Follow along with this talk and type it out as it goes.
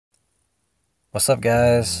What's up,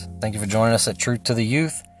 guys? Thank you for joining us at Truth to the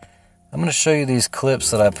Youth. I'm going to show you these clips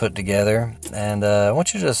that I put together, and I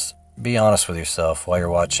want you to just be honest with yourself while you're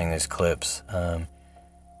watching these clips.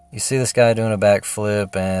 You see this guy doing a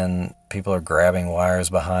backflip, and people are grabbing wires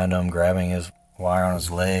behind him, grabbing his wire on his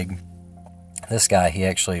leg. This guy, he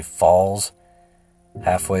actually falls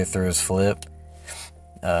halfway through his flip.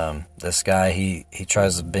 This guy, he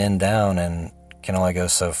tries to bend down and can only go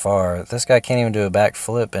so far. This guy can't even do a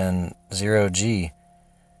backflip in 0G.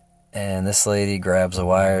 And this lady grabs a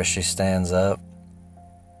wire, she stands up.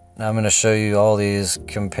 Now I'm going to show you all these,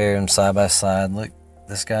 compare them side by side. Look,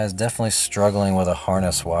 this guy's definitely struggling with a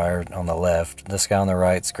harness wire on the left. This guy on the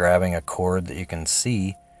right's grabbing a cord that you can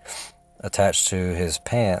see attached to his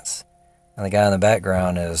pants. And the guy in the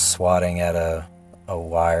background is swatting at a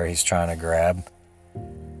wire he's trying to grab.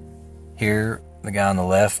 Here, the guy on the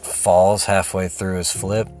left falls halfway through his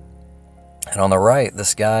flip. And on the right,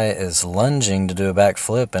 this guy is lunging to do a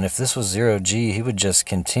backflip. And if this was 0G, he would just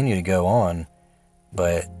continue to go on.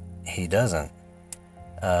 But he doesn't.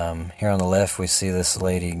 Here on the left, we see this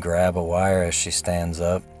lady grab a wire as she stands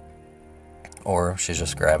up. Or she's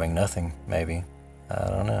just grabbing nothing, maybe. I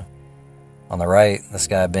don't know. On the right, this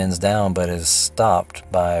guy bends down but is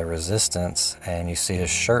stopped by resistance. And you see his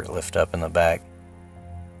shirt lift up in the back.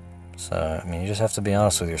 So, I mean, you just have to be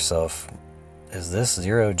honest with yourself. Is this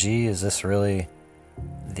 0G? Is this really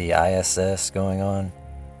the ISS going on?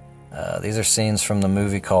 These are scenes from the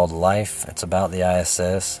movie called Life. It's about the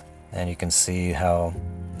ISS, and you can see how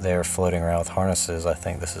they're floating around with harnesses. I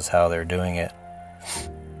think this is how they're doing it.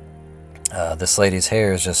 This lady's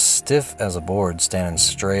hair is just stiff as a board, standing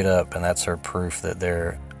straight up, and that's her proof that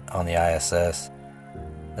they're on the ISS.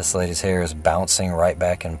 This lady's hair is bouncing right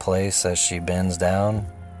back in place as she bends down.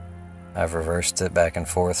 I've reversed it back and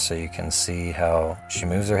forth so you can see how she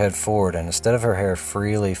moves her head forward, and instead of her hair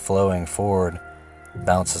freely flowing forward,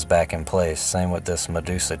 bounces back in place. Same with this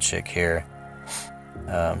Medusa chick here.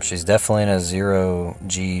 She's definitely in a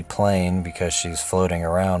 0G plane because she's floating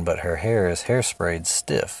around, but her hair is hairsprayed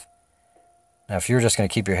stiff. Now, if you were just going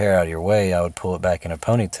to keep your hair out of your way, I would pull it back in a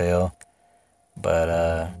ponytail,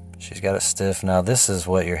 but she's got it stiff. Now, this is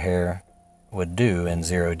what your hair would do in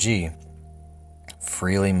 0G.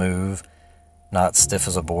 Freely move, not stiff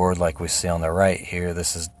as a board like we see on the right here.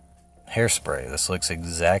 This is hairspray. This looks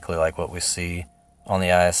exactly like what we see on the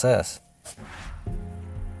ISS.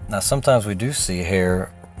 Now, sometimes we do see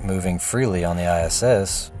hair moving freely on the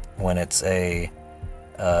ISS when it's an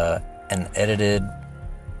edited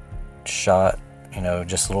shot, you know,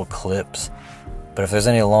 just little clips. But if there's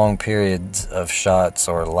any long periods of shots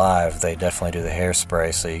or live, they definitely do the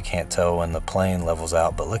hairspray, so you can't tell when the plane levels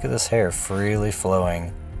out. But look at this hair freely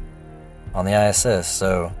flowing on the ISS.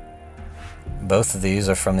 So both of these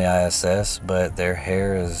are from the ISS, but their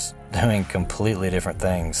hair is doing completely different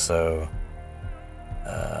things. So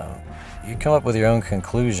you come up with your own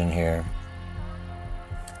conclusion here.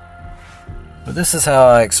 But this is how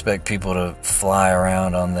I expect people to fly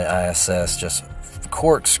around on the ISS, just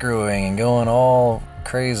corkscrewing and going all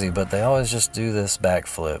crazy, but they always just do this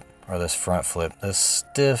backflip or this front flip, this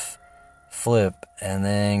stiff flip, and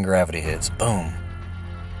then gravity hits. Boom.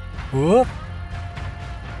 Whoop.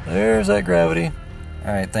 There's that gravity.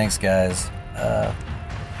 Alright, thanks, guys.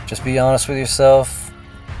 Just be honest with yourself.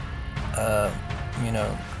 You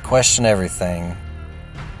know, question everything.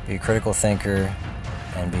 Be a critical thinker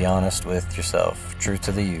and be honest with yourself. Truth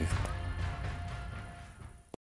to the youth.